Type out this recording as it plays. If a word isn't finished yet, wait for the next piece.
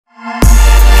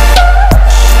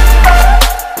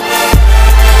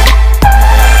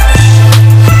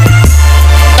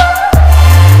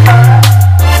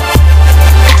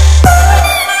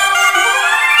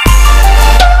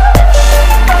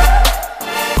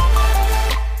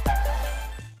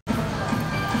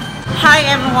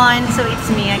everyone! So it's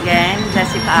me again,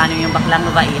 Jessica Ano, yung baklang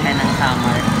mabaihan ng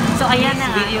summer. So ayan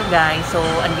na video guys. So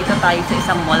andito tayo sa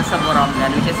isang mall sa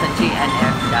Borongan, which is sa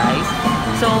GNF guys.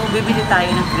 So bibili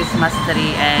tayo ng Christmas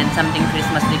tree and something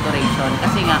Christmas decoration.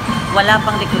 Kasi nga, wala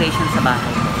pang decoration sa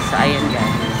bahay. So ayan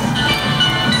guys.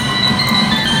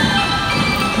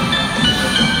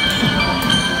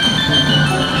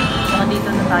 So andito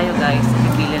na tayo guys.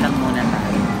 Bibili lang muna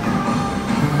tayo.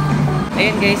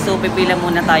 Ayan guys, so pipila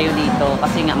muna tayo dito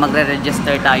kasi nga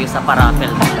magre-register tayo sa paraffel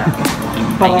nila.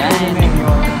 Paraffel ni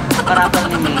Mayor. Paraffel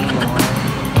ni Mayor.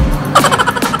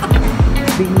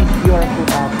 Beneath your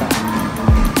foot ata.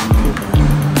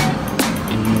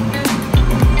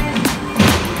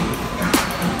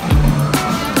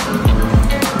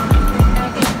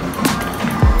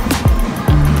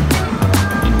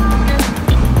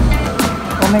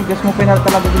 Oh my gosh, mo pinal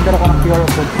talaga din dala ko ng QR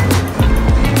code.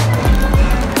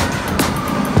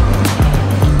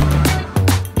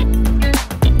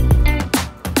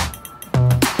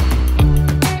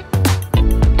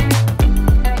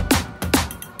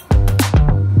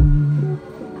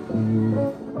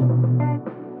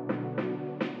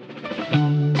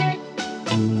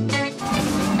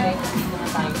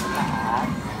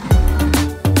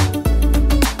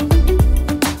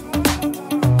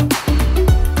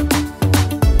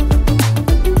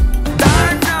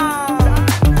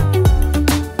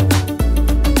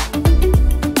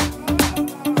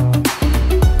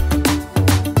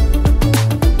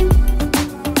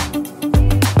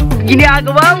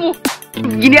 Ginagawa mo!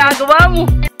 Ginagawa mo!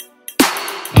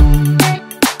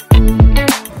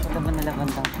 Wala ba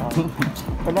nalabantang tao?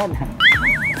 Wala lang.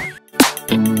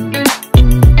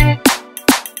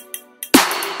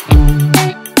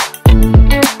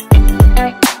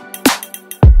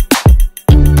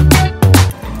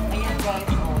 Ayan guys,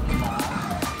 oh, diba?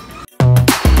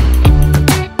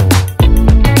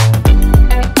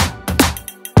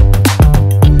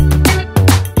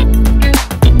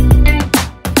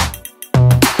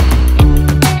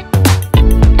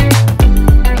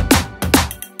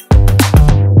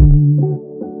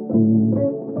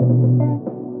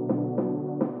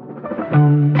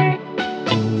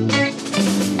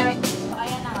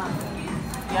 Ayan na nga.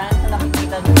 Yan, sa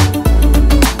nakikita nyo.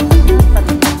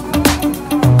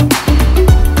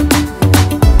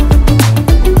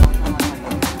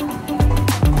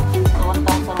 So,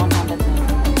 1,100 na yun.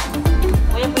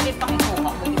 Kuya, pwede pakikuha.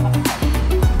 Pwede pakikuha.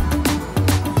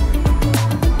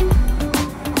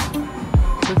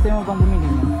 Gusto mo bang bumili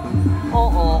niya?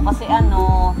 Oo, kasi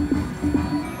ano,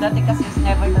 dati kasi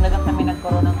never talaga kami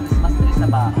nagkaroon ng Christmas tree sa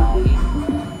bahay.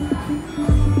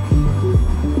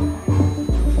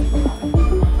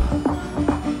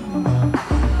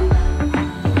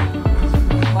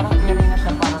 Parang clearing na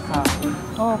siya para sa akin.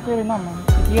 Oo, pwede naman.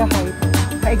 Iya, height.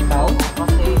 Height daw?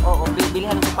 Kasi, oo,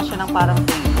 bibilihan ko pa siya ng parang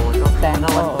table. O, gawan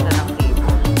ko siya ng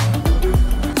table.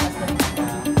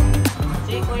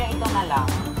 Sige, kuya, ito na lang.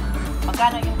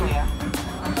 Magkano yung kuya?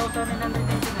 Ang total ni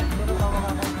nandito pero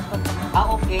Ah,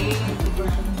 okay.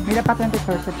 may pa 20%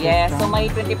 Yes, so discount.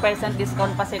 may 20%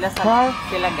 discount pa sila sa Wow.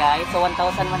 sila guys. So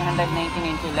 1,199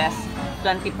 less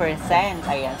 20%.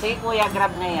 Ayan. Sige kuya,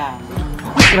 grab na yan.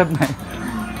 Grab na yun.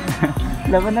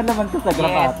 Laban na laban ko sa grab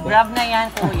Yes, ate. grab na yan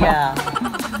kuya.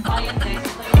 Ayan guys,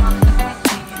 ito yung mga Christmas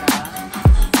tree nila.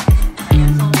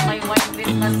 Ayan, so may white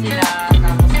Christmas sila,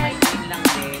 tapos may green lang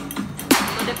din.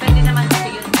 So depende naman kasi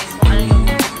yun guys kung ano yung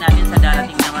budget natin sa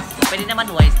darating na Pasko. Pwede naman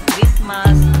white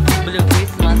Christmas, blue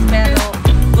Christmas, pero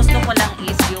gusto ko lang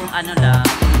is yung ano lang,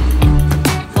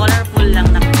 colorful lang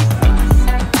na Christmas.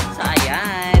 So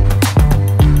ayan.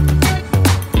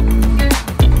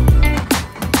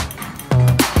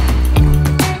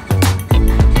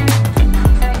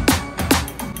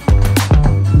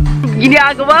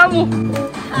 Ginagawa mo!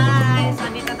 Hi! So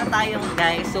dito na tayo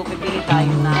guys. So pipili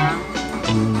tayo ng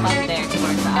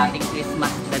pang-decor sa ating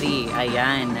Christmas tree.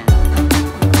 Ayan.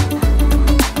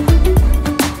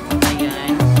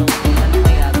 Ayan. So ano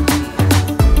kaya ito?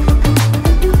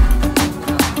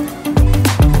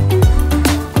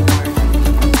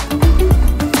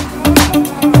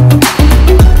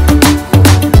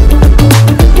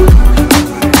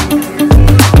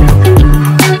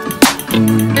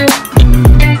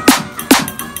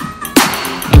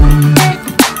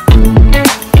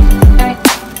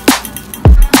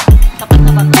 Tapat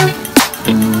na ba ito?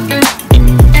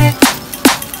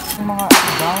 Yung mga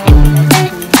bawang,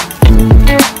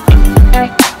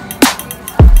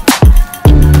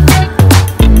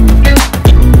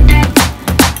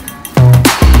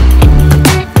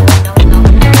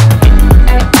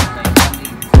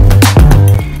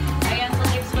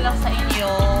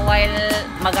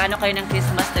 mag-ano kayo ng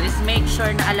Christmas trees, make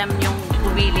sure na alam yung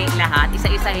pumili lahat,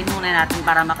 isa-isahin muna natin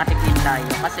para makatipid tayo.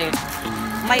 Kasi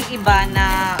may iba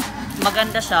na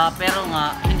maganda siya, pero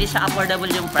nga, hindi siya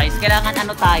affordable yung price. Kailangan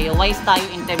ano tayo, wise tayo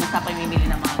in terms sa pamimili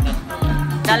ng mga ganito.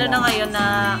 Lalo na ngayon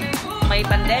na may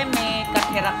pandemic,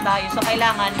 kahirap tayo. So,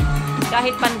 kailangan,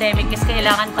 kahit pandemic, is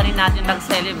kailangan pa rin natin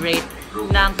mag-celebrate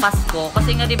ng Pasko.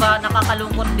 Kasi nga, di ba,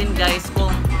 nakakalungkot din guys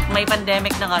kung may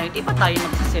pandemic na ngayon, iba tayo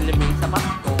mag-celebrate sa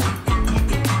Pasko.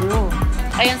 True.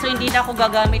 Ayan, so hindi na ako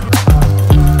gagamit.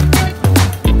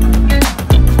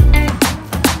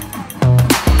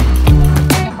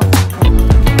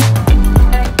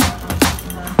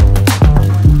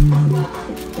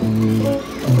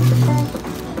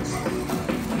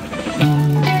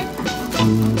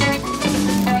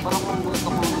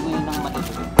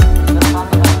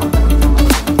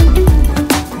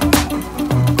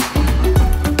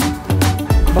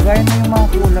 Bagayan mo yung mga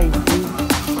kulay.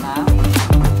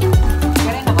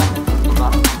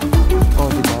 Oh,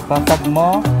 diba? Pasag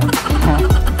mo.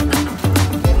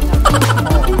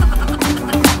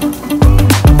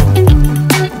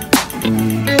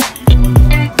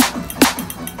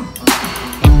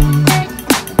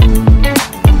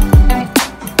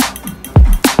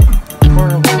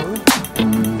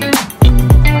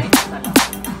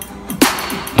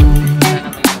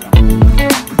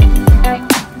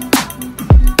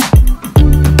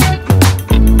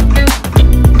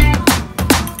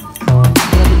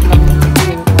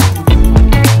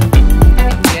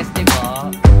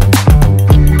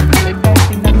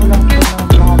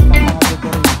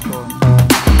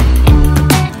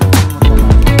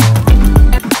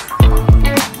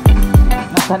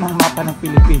 Ng mapa ng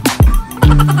Pilipinas.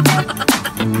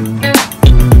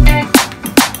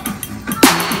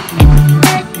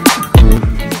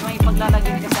 May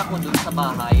paglalagay kasi ako dun sa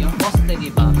bahay. Yung poste,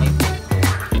 di ba? May poste.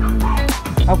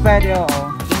 Oh, pwede, oo.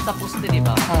 Dun sa poste, di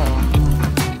ba? Oo.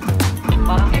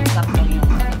 Parang exact lang yung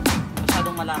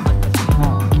masyadong malaman kasi.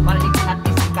 Oo. Parang at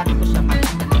least cut ko siya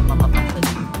maliit na yung mapapasta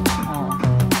dito. Oo.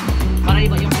 Para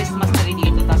iba yung Christmas tree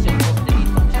dito, tapos yung poste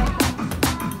dito.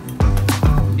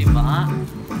 Di ba?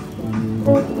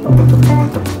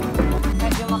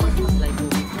 Medyo ma-Christmas light po.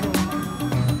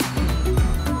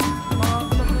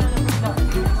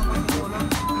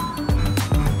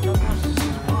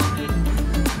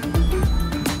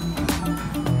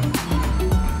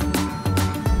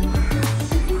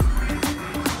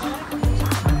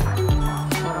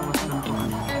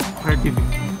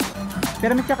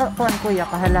 Pero may tsaka kuhan kuya,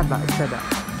 kahalaba, isa da.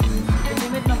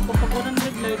 Limit ng pagkakunan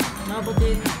red light,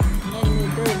 nabutin 9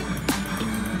 meters.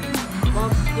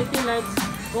 Pag city lights,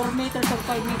 4 meters or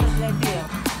 5 meters light here.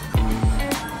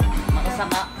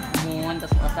 Makasama moon,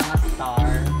 tapos makasama star.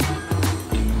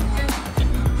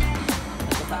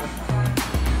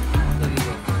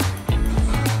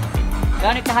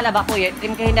 Gano'n kahalaba ko yun,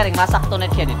 tim kahinda rin, masakto na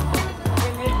siya dito.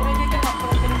 May pwede ka na,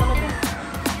 pero sinibalad eh.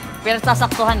 Pero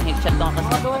sasaktuhan, headshot lang kasi.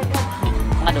 Mga duhay ka.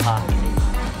 Mga duha.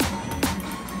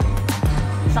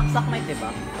 Saksak may, diba?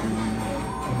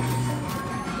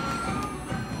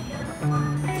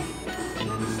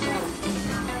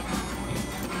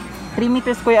 3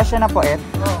 meters kuya siya na po eh.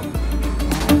 Oo.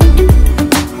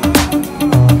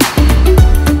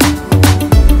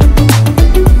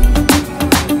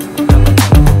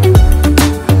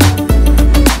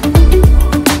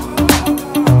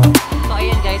 So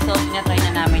ayan guys, so tinatry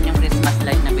na namin yung Christmas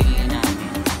light na binili namin.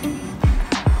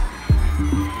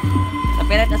 Sa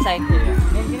pirate aside ko yun.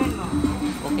 Ganyan mo.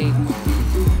 Okay po.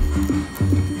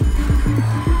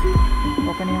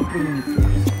 Okay na yung 3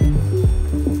 meters.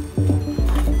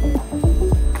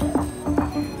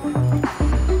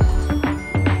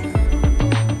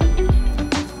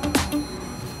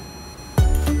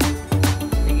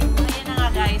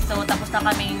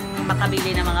 Kaming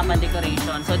makabili ng mga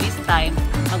pan-decoration. So this time,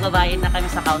 magbabayad na kami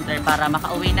sa counter para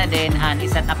makauwi na din and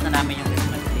i-set up na namin yung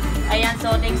Christmas tree. Ayan,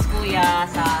 so thanks kuya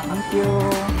sa... Thank you.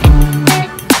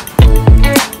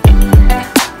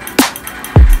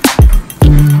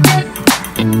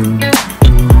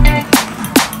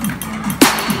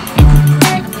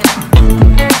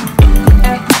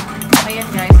 Ayan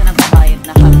guys, so nagbabayad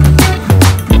na kami.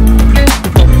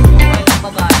 Yung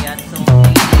nagbabayad, so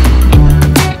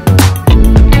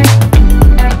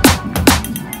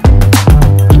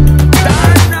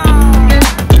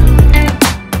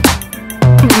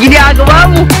Ginagawa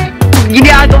mo!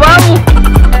 Ginagawa mo!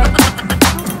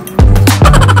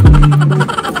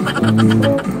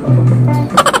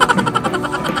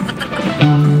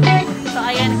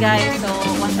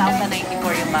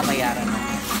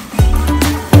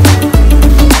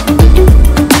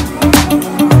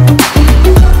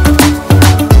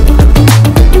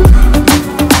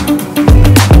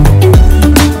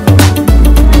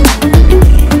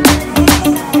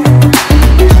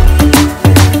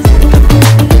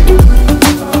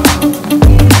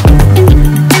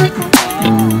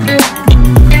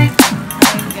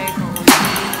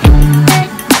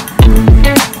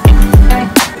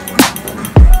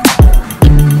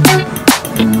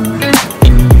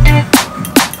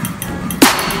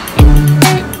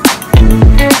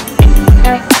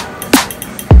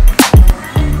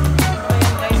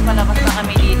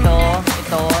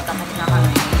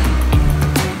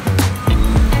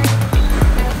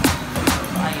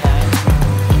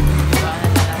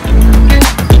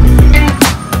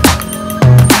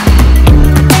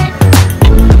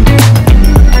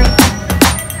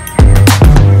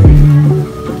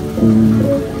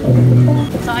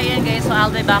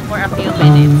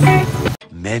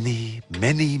 minutes.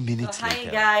 Many minutes So, hi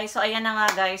later. guys. So, ayan na nga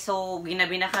guys. So,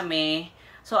 ginabi na kami.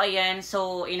 So, ayan.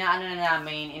 So, inaano na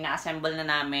namin, ina-assemble na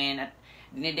namin at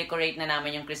dine-decorate na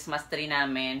namin yung Christmas tree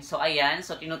namin. So, ayan.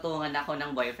 So, tinutungan ako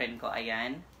ng boyfriend ko.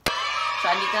 Ayan. So,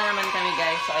 andito na naman kami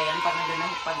guys. So, ayan.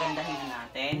 Pagandahin na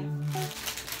natin.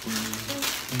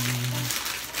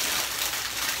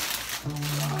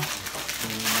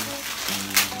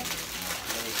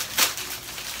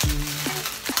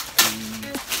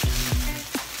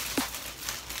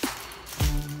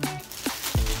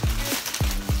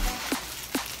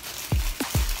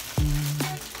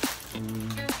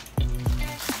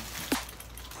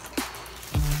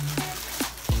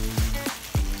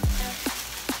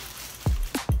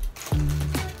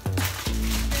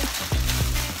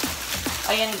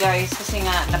 Ayan guys, kasi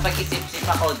nga napag-isip-isip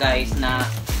ako guys na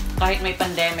kahit may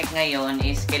pandemic ngayon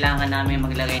is kailangan namin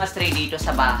maglagay ng tray dito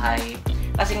sa bahay.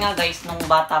 Kasi nga guys, nung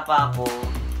bata pa ako,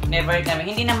 never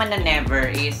kami, hindi naman na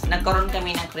never, is nagkaroon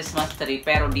kami ng Christmas tree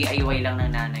pero DIY lang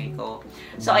ng nanay ko.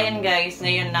 So ayan guys,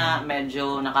 ngayon na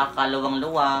medyo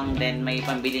nakakaluwang-luwang, then may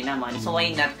pambili naman. So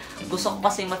why not? Gusto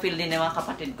ko kasi ma-feel din ng mga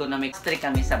kapatid ko na may tree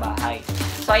kami sa bahay.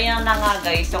 So ayan na nga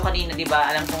guys, so kanina diba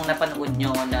alam kong napanood nyo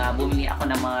na bumili ako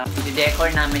ng mga decor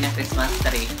namin ng Christmas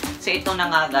tree. So ito na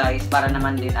nga guys, para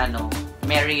naman din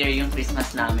merrier yung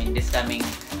Christmas namin this coming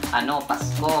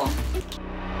Pasko.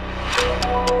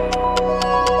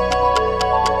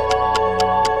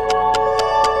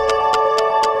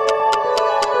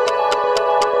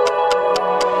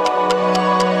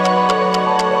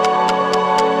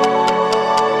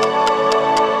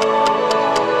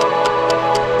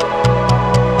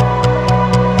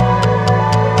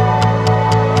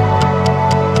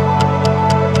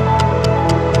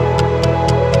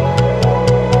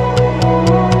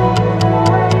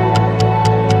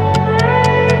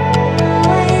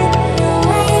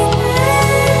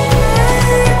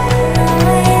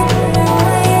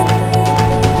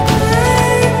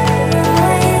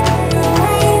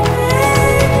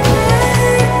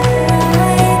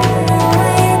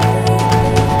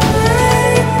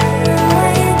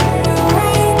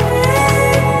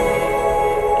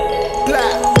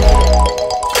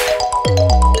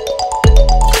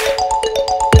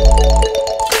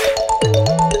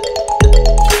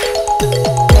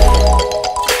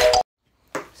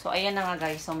 So, ayan na nga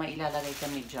guys. So, may ilalagay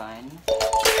kami dyan.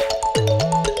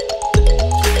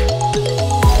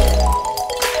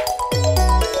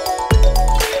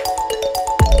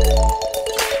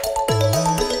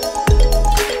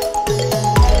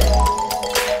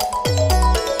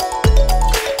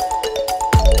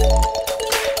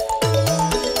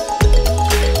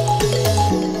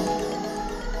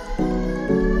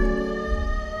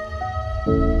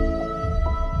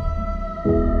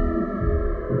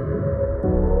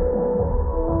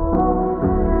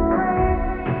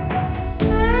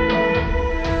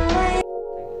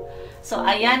 So,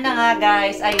 ayan na nga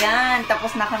guys. Ayan.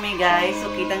 Tapos na kami guys.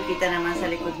 So, kitang-kita naman sa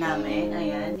likod namin.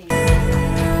 Ayan.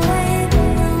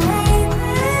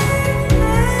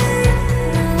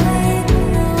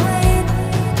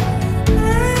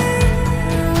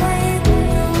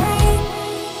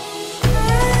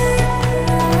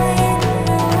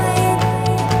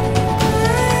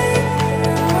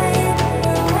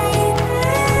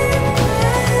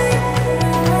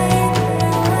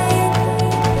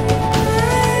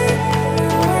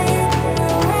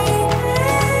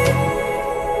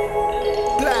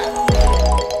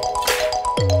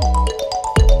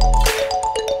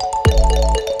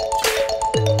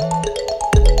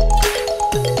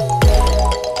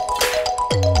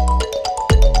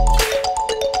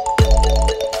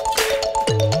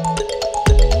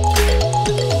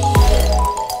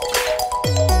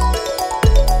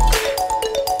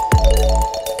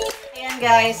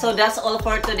 Guys, so that's all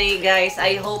for today guys.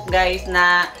 I hope guys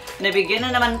na nabigyan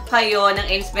na naman kayo ng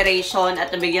inspiration at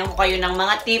nabigyan ko kayo ng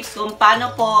mga tips kung paano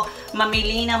po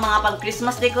mamili ng mga pang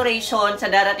Christmas decoration sa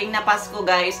darating na Pasko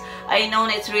guys. I know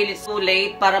it's really too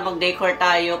late para mag-decor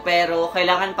tayo pero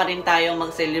kailangan pa rin tayong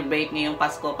mag-celebrate ngayong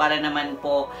Pasko para naman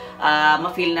po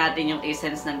ma-feel natin yung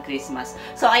essence ng Christmas.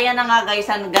 So ayan na nga guys,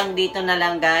 hanggang dito na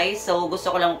lang guys. So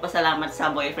gusto ko lang pasalamat sa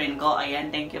boyfriend ko.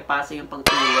 Ayan, thank you pa sa yung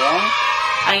pagtulong.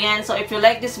 Ayan, so if you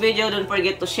like this video, don't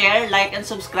forget to share, like, and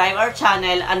subscribe our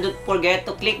channel. And don't forget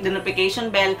to click the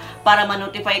notification bell para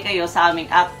ma-notify kayo sa aming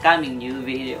upcoming new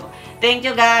video. Thank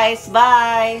you guys!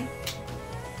 Bye!